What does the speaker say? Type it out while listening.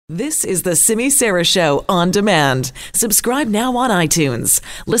This is the Simi Sara Show on demand. Subscribe now on iTunes.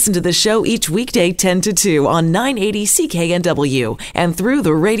 Listen to the show each weekday 10 to 2 on 980 CKNW and through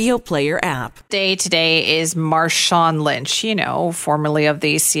the Radio Player app. Day today is Marshawn Lynch, formerly of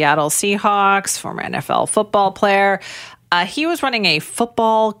the Seattle Seahawks, former NFL football player. He was running a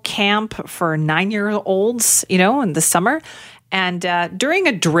football camp for 9-year-olds, in the summer. And during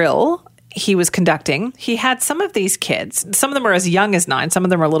a drill he was conducting, he had some of these kids, some of them are as young as 9, some of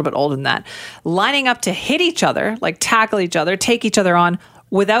them are a little bit older than that, lining up to hit each other, like tackle each other, take each other on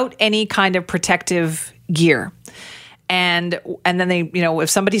without any kind of protective gear. And then they, if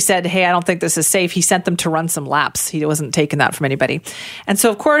somebody said, hey, I don't think this is safe, he sent them to run some laps. He wasn't taking that from anybody. And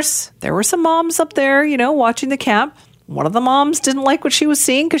so, of course, there were some moms up there, watching the camp. One of the moms didn't like what she was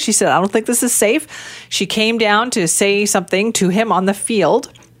seeing because she said, I don't think this is safe. She came down to say something to him on the field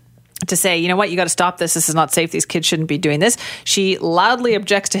to say, you know what, you got to stop this. This is not safe. These kids shouldn't be doing this. She loudly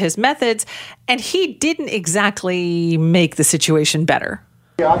objects to his methods, and he didn't exactly make the situation better.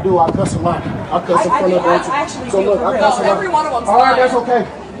 Yeah, I do. I cuss a lot. I cuss in front of them. Actually, so look, I cuss a lot. Every one of them's all right, that's okay.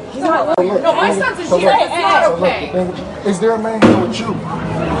 He's not looking. No, my son's a G. It's not okay. Is there a man here with you?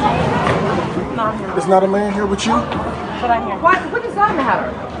 Not here. Is not a man here with you? But I'm here. What does that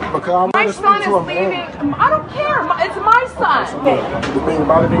matter? Because my son is leaving. I don't care. It's my son. The thing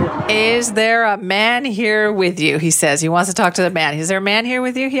about it is there a man here with you? He says he wants to talk to the man. Is there a man here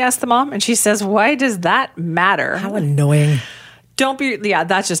with you? He asked the mom, and she says, why does that matter? How annoying.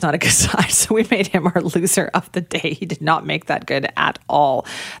 That's just not a good sign. So we made him our loser of the day. He did not make that good at all.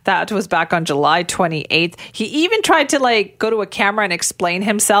 That was back on July 28th. He even tried to go to a camera and explain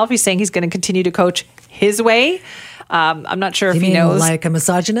himself. He's saying he's going to continue to coach his way. I'm not sure if he knows. Like a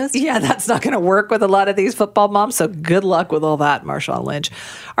misogynist? Yeah, that's not going to work with a lot of these football moms. So good luck with all that, Marshawn Lynch.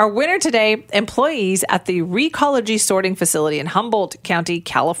 Our winner today, employees at the Recology Sorting Facility in Humboldt County,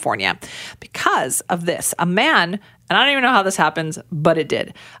 California. Because of this, a man, and I don't even know how this happens, but it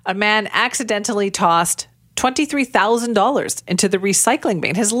did. A man accidentally tossed $23,000 into the recycling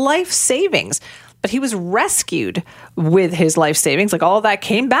bin, his life savings. But he was rescued with his life savings. All of that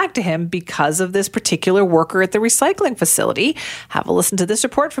came back to him because of this particular worker at the recycling facility. Have a listen to this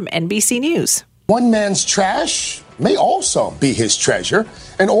report from NBC News. One man's trash may also be his treasure.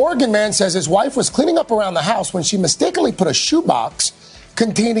 An Oregon man says his wife was cleaning up around the house when she mistakenly put a shoebox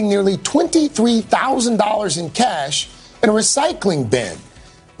containing nearly $23,000 in cash in a recycling bin.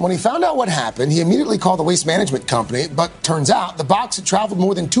 When he found out what happened, he immediately called the waste management company, but turns out the box had traveled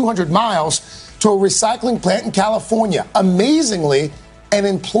more than 200 miles to a recycling plant in California. Amazingly, an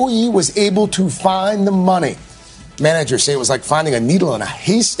employee was able to find the money. Managers say it was like finding a needle in a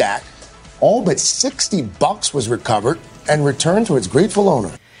haystack. All but $60 was recovered and returned to its grateful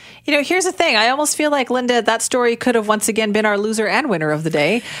owner. Here's the thing. I almost feel like, Linda, that story could have once again been our loser and winner of the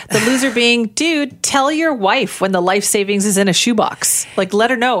day. The loser being, dude, tell your wife when the life savings is in a shoebox.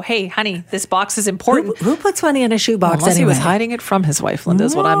 Let her know, hey, honey, this box is important. Who puts money in a shoebox Unless anyway? he was hiding it from his wife, Linda,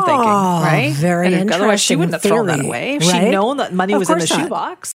 is what I'm thinking, right? Very interesting. Otherwise, she wouldn't have thrown that away. If she'd known that money was in the shoebox.